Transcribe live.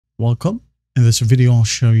Welcome. In this video, I'll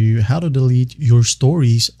show you how to delete your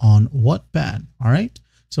stories on Wattpad. All right.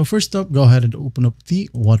 So first up, go ahead and open up the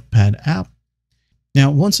Wattpad app.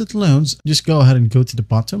 Now, once it loads, just go ahead and go to the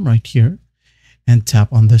bottom right here and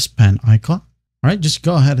tap on this pen icon. All right. Just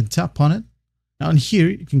go ahead and tap on it. Now in here,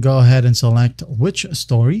 you can go ahead and select which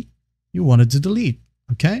story you wanted to delete.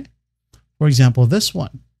 Okay. For example, this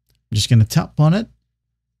one, I'm just going to tap on it.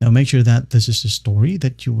 Now make sure that this is the story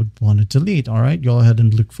that you would want to delete. All right, go ahead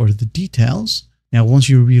and look for the details. Now, once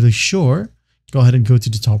you're really sure, go ahead and go to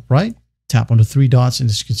the top right, tap on the three dots, and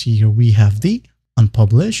as you can see here, we have the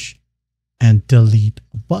unpublish and delete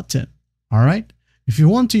button. All right. If you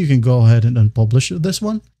want to, you can go ahead and unpublish this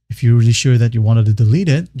one. If you're really sure that you wanted to delete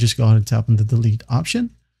it, just go ahead and tap on the delete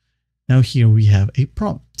option. Now here we have a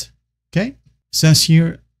prompt. Okay. It says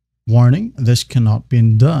here, warning, this cannot be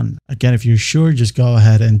done. Again, if you're sure, just go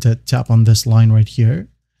ahead and tap on this line right here.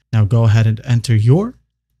 Now go ahead and enter your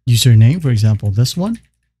username, for example, this one.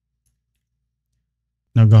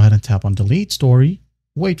 Now go ahead and tap on delete story.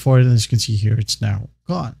 Wait for it, and as you can see here, it's now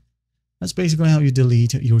gone. That's basically how you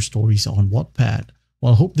delete your stories on Wattpad.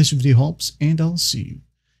 Well, I hope this video helps, and I'll see you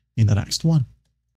in the next one.